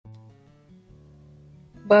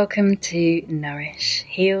Welcome to Nourish,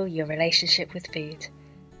 Heal Your Relationship with Food,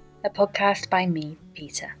 a podcast by me,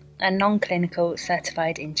 Peter, a non-clinical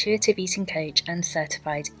certified intuitive eating coach and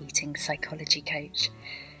certified eating psychology coach.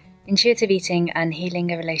 Intuitive eating and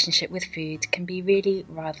healing a relationship with food can be really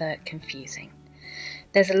rather confusing.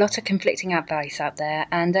 There's a lot of conflicting advice out there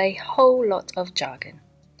and a whole lot of jargon.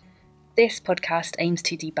 This podcast aims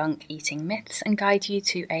to debunk eating myths and guide you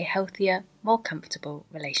to a healthier, more comfortable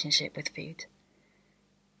relationship with food.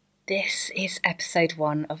 This is episode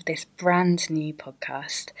 1 of this brand new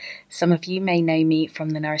podcast. Some of you may know me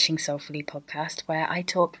from the Nourishing Soulfully podcast, where I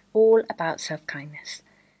talk all about self-kindness.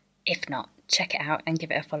 If not, check it out and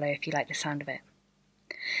give it a follow if you like the sound of it.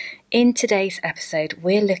 In today's episode,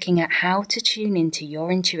 we're looking at how to tune into your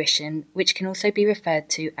intuition, which can also be referred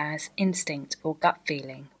to as instinct or gut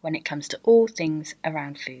feeling when it comes to all things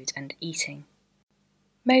around food and eating.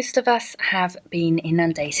 Most of us have been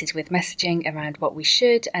inundated with messaging around what we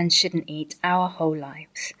should and shouldn't eat our whole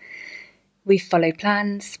lives. We've followed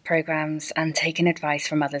plans, programs, and taken advice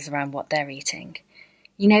from others around what they're eating.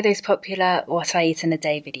 You know those popular "what I eat in a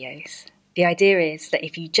day" videos? The idea is that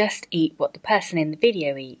if you just eat what the person in the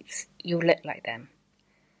video eats, you'll look like them.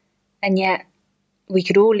 And yet, we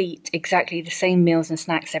could all eat exactly the same meals and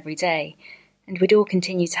snacks every day, and we'd all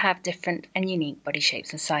continue to have different and unique body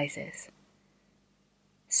shapes and sizes.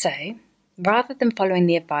 So, rather than following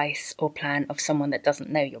the advice or plan of someone that doesn't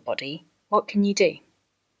know your body, what can you do?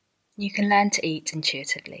 You can learn to eat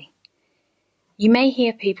intuitively. You may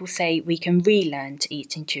hear people say we can relearn to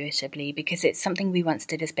eat intuitively because it's something we once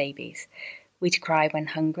did as babies. We'd cry when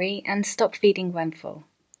hungry and stop feeding when full.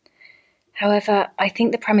 However, I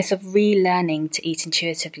think the premise of relearning to eat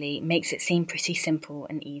intuitively makes it seem pretty simple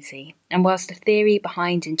and easy. And whilst the theory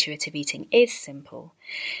behind intuitive eating is simple,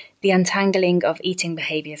 the untangling of eating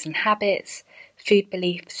behaviours and habits, food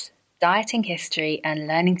beliefs, dieting history, and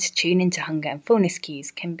learning to tune into hunger and fullness cues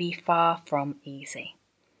can be far from easy.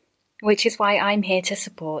 Which is why I'm here to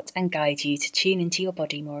support and guide you to tune into your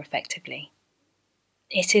body more effectively.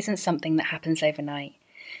 It isn't something that happens overnight.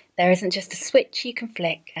 There isn't just a switch you can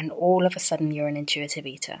flick and all of a sudden you're an intuitive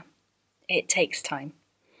eater. It takes time.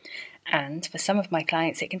 And for some of my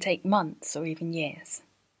clients, it can take months or even years.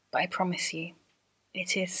 But I promise you,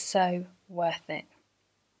 it is so worth it.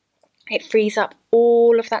 It frees up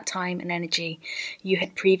all of that time and energy you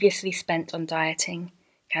had previously spent on dieting,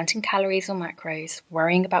 counting calories or macros,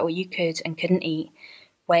 worrying about what you could and couldn't eat,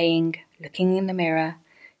 weighing, looking in the mirror,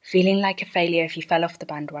 feeling like a failure if you fell off the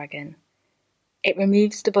bandwagon. It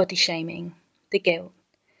removes the body shaming, the guilt,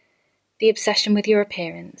 the obsession with your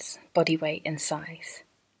appearance, body weight and size.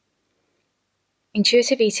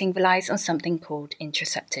 Intuitive eating relies on something called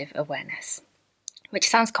interoceptive awareness, which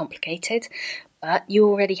sounds complicated, but you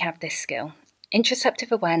already have this skill. Interoceptive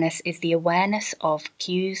awareness is the awareness of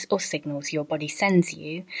cues or signals your body sends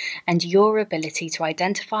you and your ability to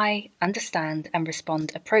identify, understand, and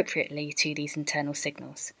respond appropriately to these internal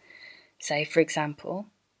signals. So, for example,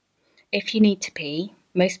 if you need to pee,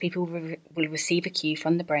 most people will receive a cue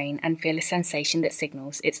from the brain and feel a sensation that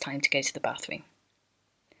signals it's time to go to the bathroom.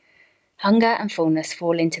 Hunger and fullness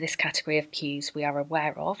fall into this category of cues we are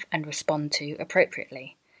aware of and respond to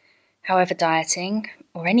appropriately. However, dieting,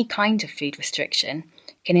 or any kind of food restriction,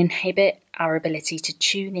 can inhibit our ability to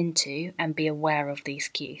tune into and be aware of these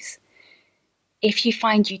cues. If you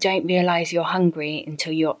find you don't realise you're hungry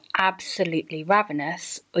until you're absolutely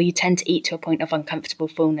ravenous, or you tend to eat to a point of uncomfortable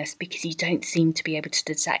fullness because you don't seem to be able to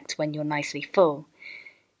detect when you're nicely full,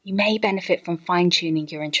 you may benefit from fine-tuning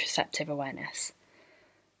your interoceptive awareness.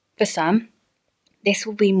 For some, this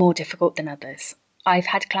will be more difficult than others. I've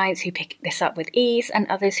had clients who pick this up with ease and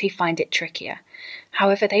others who find it trickier.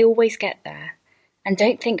 However, they always get there. And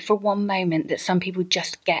don't think for one moment that some people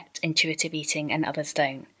just get intuitive eating and others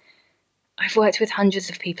don't. I've worked with hundreds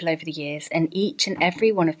of people over the years, and each and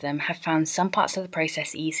every one of them have found some parts of the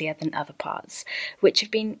process easier than other parts, which have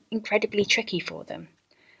been incredibly tricky for them.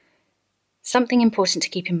 Something important to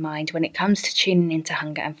keep in mind when it comes to tuning into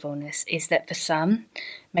hunger and fullness is that for some,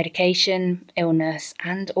 medication, illness,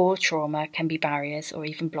 and/or trauma can be barriers or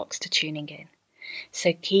even blocks to tuning in.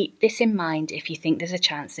 So keep this in mind if you think there's a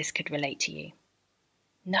chance this could relate to you.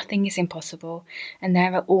 Nothing is impossible, and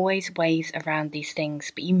there are always ways around these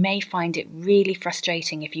things, but you may find it really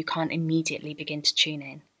frustrating if you can't immediately begin to tune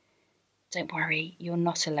in. Don't worry, you're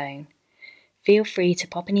not alone. Feel free to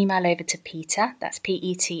pop an email over to Peter, that's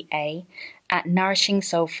P-E-T-A, at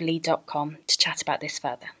nourishingsoulfully.com to chat about this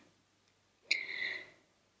further.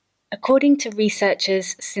 According to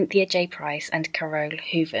researchers Cynthia J. Price and Carole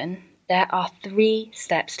Hooven, there are 3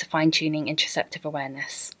 steps to fine-tuning interoceptive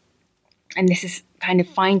awareness. And this is kind of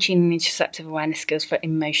fine-tuning interoceptive awareness skills for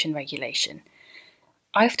emotion regulation.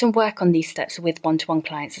 I often work on these steps with one-to-one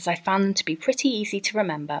clients as I found them to be pretty easy to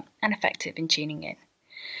remember and effective in tuning in.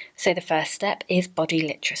 So the first step is body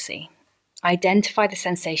literacy. Identify the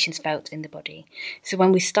sensations felt in the body. So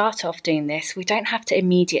when we start off doing this, we don't have to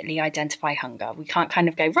immediately identify hunger. We can't kind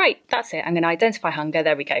of go, right, that's it, I'm going to identify hunger,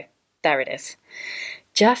 there we go, there it is.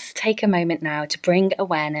 Just take a moment now to bring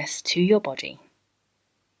awareness to your body.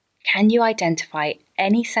 Can you identify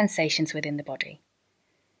any sensations within the body?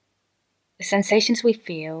 The sensations we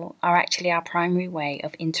feel are actually our primary way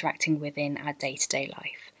of interacting within our day-to-day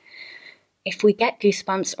life. If we get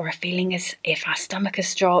goosebumps or a feeling as if our stomach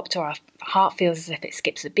has dropped or our heart feels as if it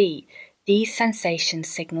skips a beat, these sensations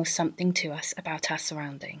signal something to us about our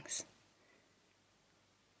surroundings.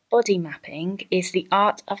 Body mapping is the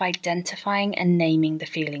art of identifying and naming the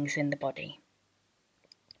feelings in the body.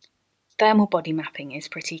 Thermal body mapping is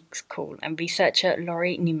pretty cool, and researcher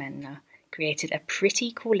Lori Numenna created a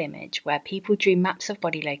pretty cool image where people drew maps of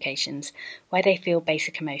body locations where they feel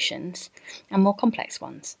basic emotions and more complex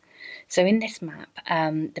ones. So in this map,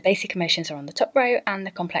 the basic emotions are on the top row and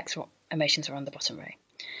the complex emotions are on the bottom row.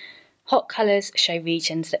 Hot colours show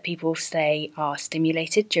regions that people say are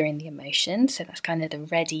stimulated during the emotion, so that's kind of the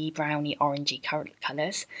reddy, browny, orangey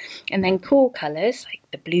colours. And then cool colours, like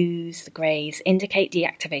the blues, the greys, indicate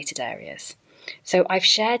deactivated areas. So I've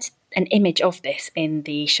shared an image of this in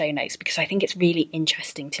the show notes because I think it's really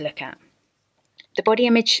interesting to look at. The body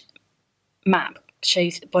image map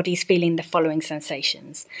shows bodies feeling the following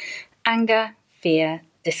sensations: anger, fear,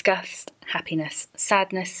 disgust, happiness,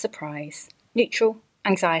 sadness, surprise, neutral,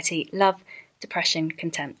 anxiety, love, depression,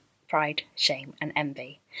 contempt, pride, shame, and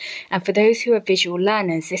envy. And for those who are visual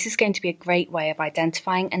learners, this is going to be a great way of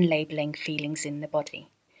identifying and labelling feelings in the body.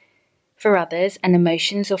 For others, an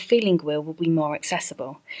emotions or feeling wheel will be more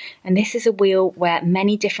accessible. And this is a wheel where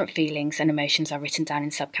many different feelings and emotions are written down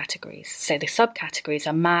in subcategories. So the subcategories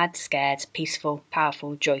are mad, scared, peaceful,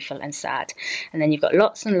 powerful, joyful, and sad. And then you've got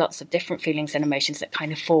lots and lots of different feelings and emotions that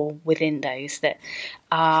kind of fall within those that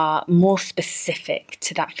are more specific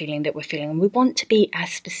to that feeling that we're feeling. And we want to be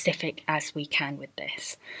as specific as we can with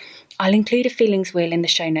this. I'll include a feelings wheel in the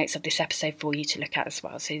show notes of this episode for you to look at as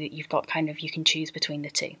well, so that you've got you can choose between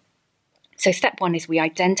the two. So step 1 is we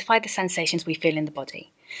identify the sensations we feel in the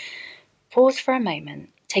body. Pause for a moment,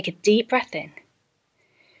 take a deep breath in.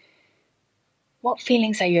 What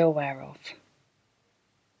feelings are you aware of?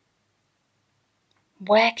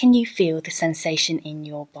 Where can you feel the sensation in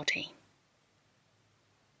your body?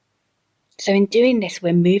 So in doing this,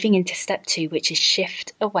 we're moving into step 2, which is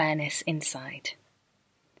shift awareness inside.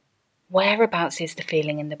 Whereabouts is the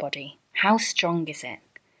feeling in the body? How strong is it?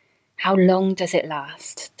 How long does it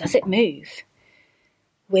last? Does it move?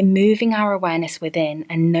 We're moving our awareness within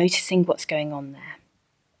and noticing what's going on there.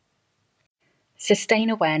 Sustain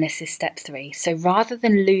awareness is step 3. So rather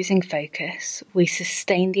than losing focus, we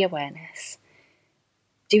sustain the awareness.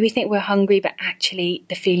 Do we think we're hungry, but actually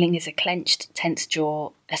the feeling is a clenched, tense jaw,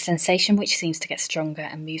 a sensation which seems to get stronger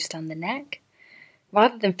and moves down the neck?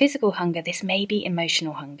 Rather than physical hunger, this may be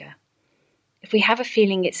emotional hunger. If we have a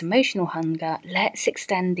feeling it's emotional hunger, let's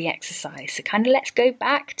extend the exercise. So let's go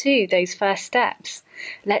back to those first steps.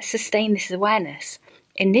 Let's sustain this awareness.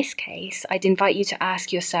 In this case, I'd invite you to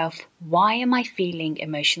ask yourself, why am I feeling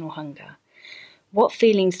emotional hunger? What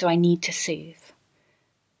feelings do I need to soothe?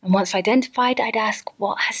 And once identified, I'd ask,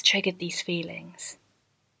 what has triggered these feelings?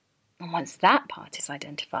 And once that part is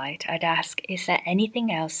identified, I'd ask, is there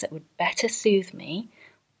anything else that would better soothe me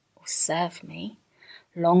or serve me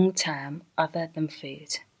long term other than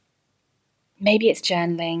food? Maybe it's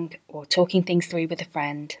journaling or talking things through with a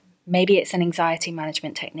friend. Maybe it's an anxiety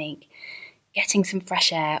management technique, getting some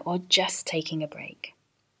fresh air, or just taking a break.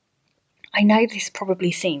 I know this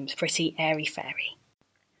probably seems pretty airy-fairy.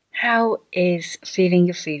 How is feeling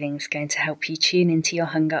your feelings going to help you tune into your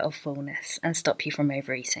hunger of fullness and stop you from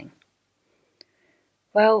overeating?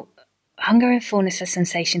 Well, hunger and fullness are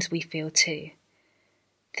sensations we feel too.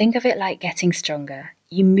 Think of it like getting stronger.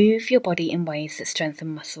 You move your body in ways that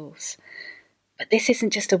strengthen muscles. But this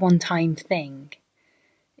isn't just a one-time thing.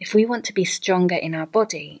 If we want to be stronger in our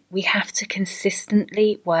body, we have to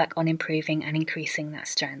consistently work on improving and increasing that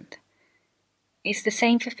strength. It's the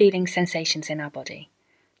same for feeling sensations in our body.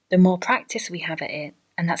 The more practice we have at it,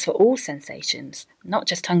 and that's for all sensations, not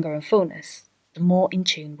just hunger and fullness, the more in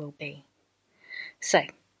tune we'll be. So,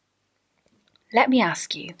 let me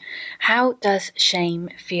ask you, how does shame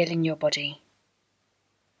feel in your body?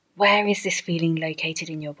 Where is this feeling located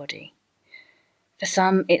in your body? For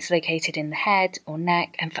some, it's located in the head or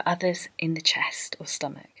neck, and for others, in the chest or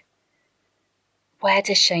stomach. Where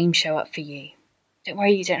does shame show up for you? Don't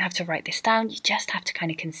worry, you don't have to write this down. You just have to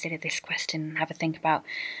kind of consider this question and have a think about,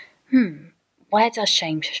 where does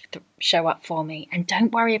shame show up for me? And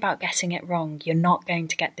don't worry about getting it wrong. You're not going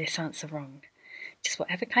to get this answer wrong. Just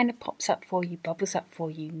whatever kind of pops up for you, bubbles up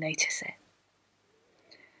for you, notice it.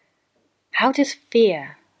 How does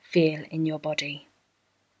fear feel in your body?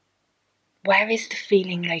 Where is the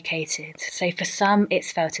feeling located? So for some,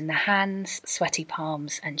 it's felt in the hands, sweaty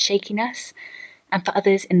palms and shakiness, and for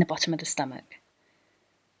others in the bottom of the stomach.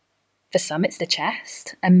 For some, it's the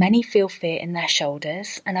chest, and many feel fear in their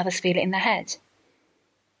shoulders, and others feel it in their head.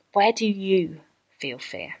 Where do you feel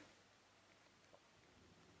fear?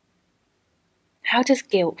 How does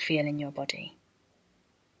guilt feel in your body?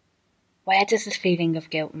 Where does the feeling of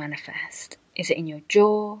guilt manifest? Is it in your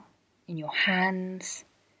jaw, in your hands,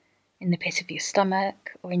 in the pit of your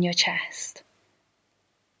stomach, or in your chest?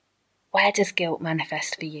 Where does guilt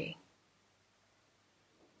manifest for you?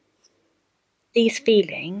 These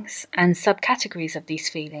feelings and subcategories of these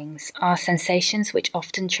feelings are sensations which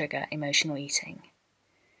often trigger emotional eating.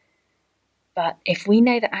 But if we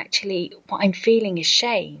know that actually what I'm feeling is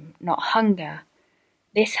shame, not hunger,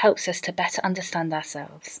 this helps us to better understand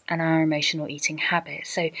ourselves and our emotional eating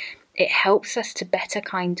habits. So it helps us to better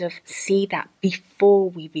kind of see that before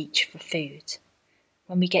we reach for food,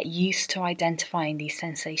 when we get used to identifying these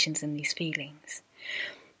sensations and these feelings.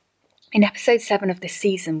 In episode 7 of this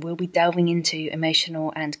season, we'll be delving into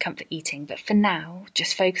emotional and comfort eating, but for now,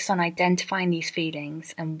 just focus on identifying these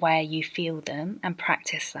feelings and where you feel them and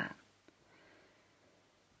practice that.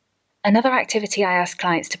 Another activity I ask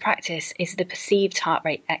clients to practice is the perceived heart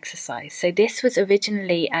rate exercise. So this was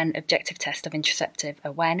originally an objective test of interoceptive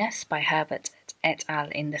awareness by Herbert et al.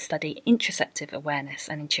 In the study Interoceptive Awareness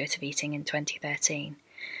and Intuitive Eating in 2013.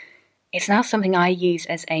 It's now something I use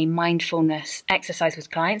as a mindfulness exercise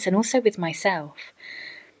with clients and also with myself.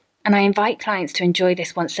 And I invite clients to enjoy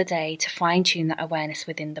this once a day to fine-tune that awareness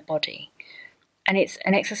within the body. And it's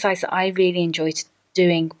an exercise that I really enjoy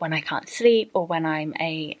doing when I can't sleep or when I'm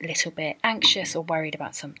a little bit anxious or worried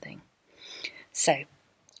about something. So,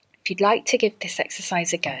 if you'd like to give this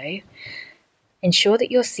exercise a go, ensure that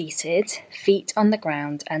you're seated, feet on the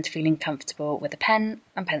ground and feeling comfortable with a pen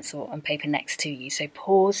and pencil and paper next to you. So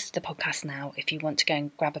pause the podcast now if you want to go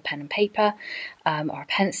and grab a pen and paper or a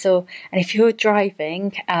pencil. And if you're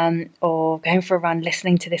driving or going for a run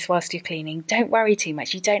listening to this whilst you're cleaning, don't worry too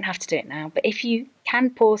much. You don't have to do it now. But if you can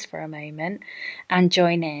pause for a moment and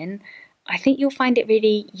join in, I think you'll find it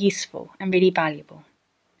really useful and really valuable.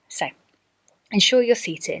 So ensure you're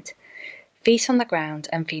seated, feet on the ground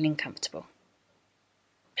and feeling comfortable.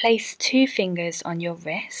 Place 2 fingers on your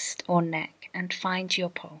wrist or neck and find your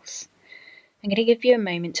pulse. I'm going to give you a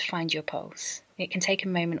moment to find your pulse. It can take a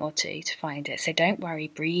moment or two to find it, so don't worry,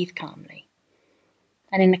 breathe calmly.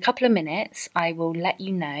 And in a couple of minutes, I will let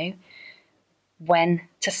you know when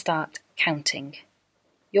to start counting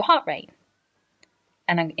your heart rate.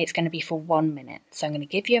 And it's going to be for 1 minute. So I'm going to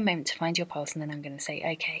give you a moment to find your pulse, and then I'm going to say,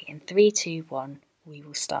 okay, in 3, 2, 1, we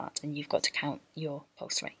will start. And you've got to count your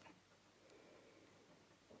pulse rate.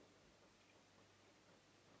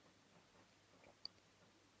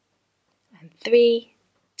 And 3,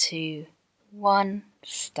 2, 1,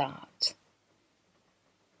 start.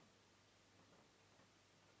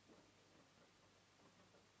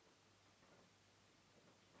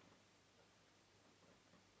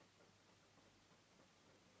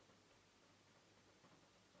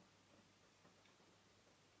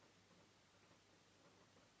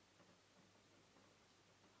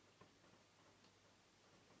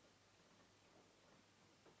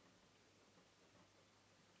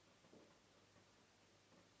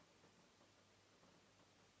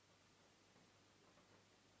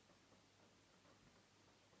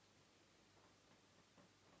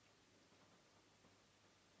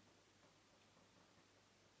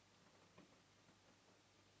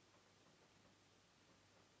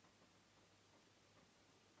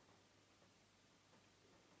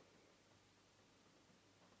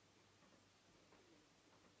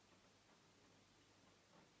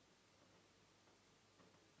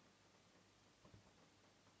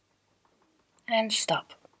 And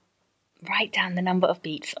stop. Write down the number of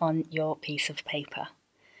beats on your piece of paper.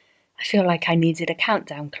 I feel like I needed a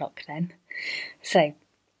countdown clock then. So,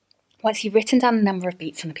 once you've written down the number of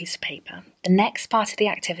beats on a piece of paper, the next part of the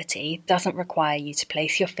activity doesn't require you to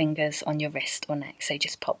place your fingers on your wrist or neck, so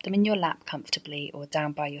just pop them in your lap comfortably or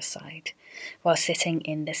down by your side while sitting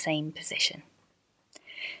in the same position.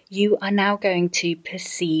 You are now going to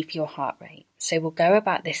perceive your heart rate. So we'll go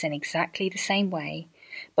about this in exactly the same way,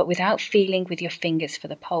 but without feeling with your fingers for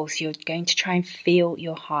the pulse, you're going to try and feel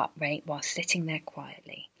your heart rate while sitting there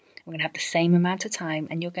quietly. We're going to have the same amount of time,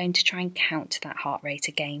 and you're going to try and count that heart rate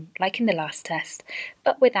again, like in the last test,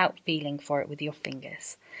 but without feeling for it with your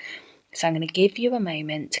fingers. So I'm going to give you a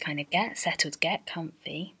moment to kind of get settled, get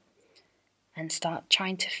comfy, and start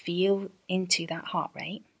trying to feel into that heart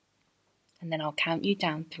rate. And then I'll count you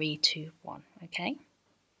down 3, 2, 1, okay?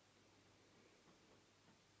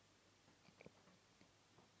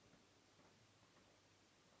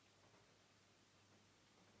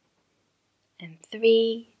 And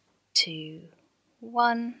 3, 2,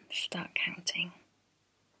 1, start counting.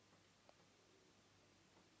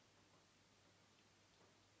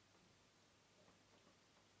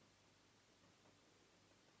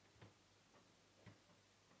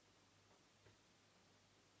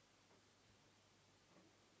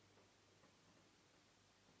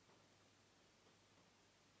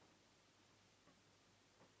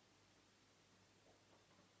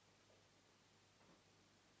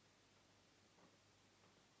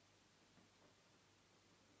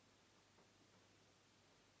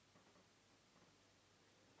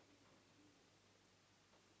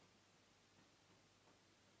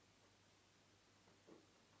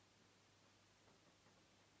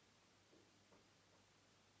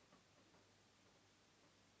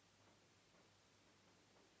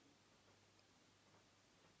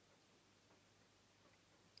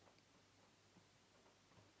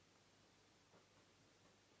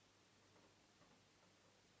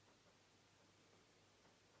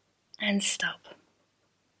 And stop.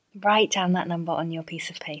 Write down that number on your piece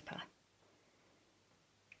of paper.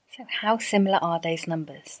 So how similar are those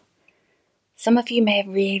numbers? Some of you may have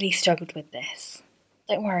really struggled with this.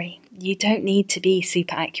 Don't worry, you don't need to be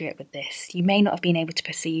super accurate with this. You may not have been able to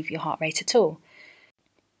perceive your heart rate at all,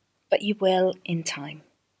 but you will in time.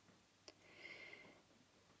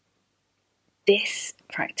 This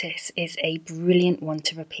practice is a brilliant one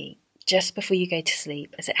to repeat just before you go to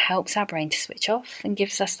sleep, as it helps our brain to switch off and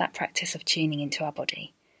gives us that practice of tuning into our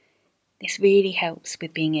body. This really helps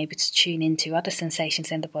with being able to tune into other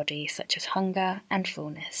sensations in the body, such as hunger and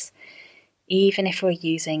fullness, even if we're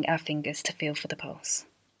using our fingers to feel for the pulse.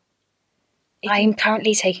 I'm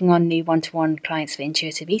currently taking on new one-to-one clients for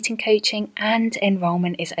intuitive eating coaching, and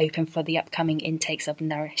enrolment is open for the upcoming intakes of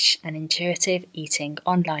Nourish, an intuitive eating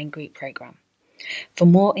online group program. For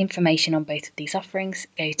more information on both of these offerings,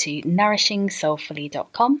 go to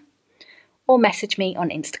nourishingsoulfully.com or message me on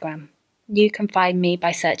Instagram. You can find me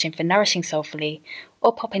by searching for Nourishing Soulfully,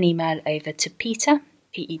 or pop an email over to Peter,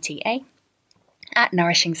 P-E-T-A, at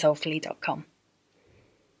nourishingsoulfully.com.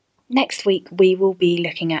 Next week, we will be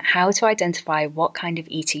looking at how to identify what kind of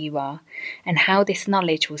eater you are and how this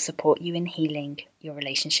knowledge will support you in healing your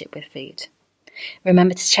relationship with food.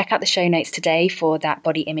 Remember to check out the show notes today for that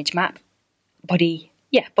body image map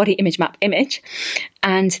image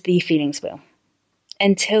and the feelings wheel.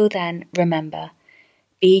 Until then, remember,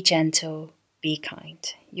 be gentle, be kind.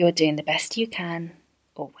 You're doing the best you can,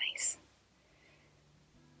 always.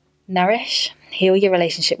 Nourish, Heal Your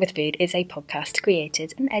Relationship with Food is a podcast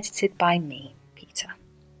created and edited by me, Peter.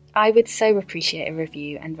 I would so appreciate a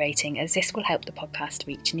review and rating, as this will help the podcast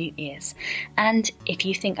reach new ears. And if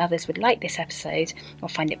you think others would like this episode or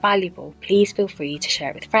find it valuable, please feel free to share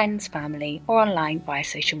it with friends, family, or online via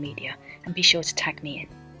social media, and be sure to tag me in.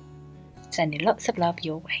 Sending lots of love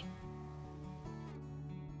your way.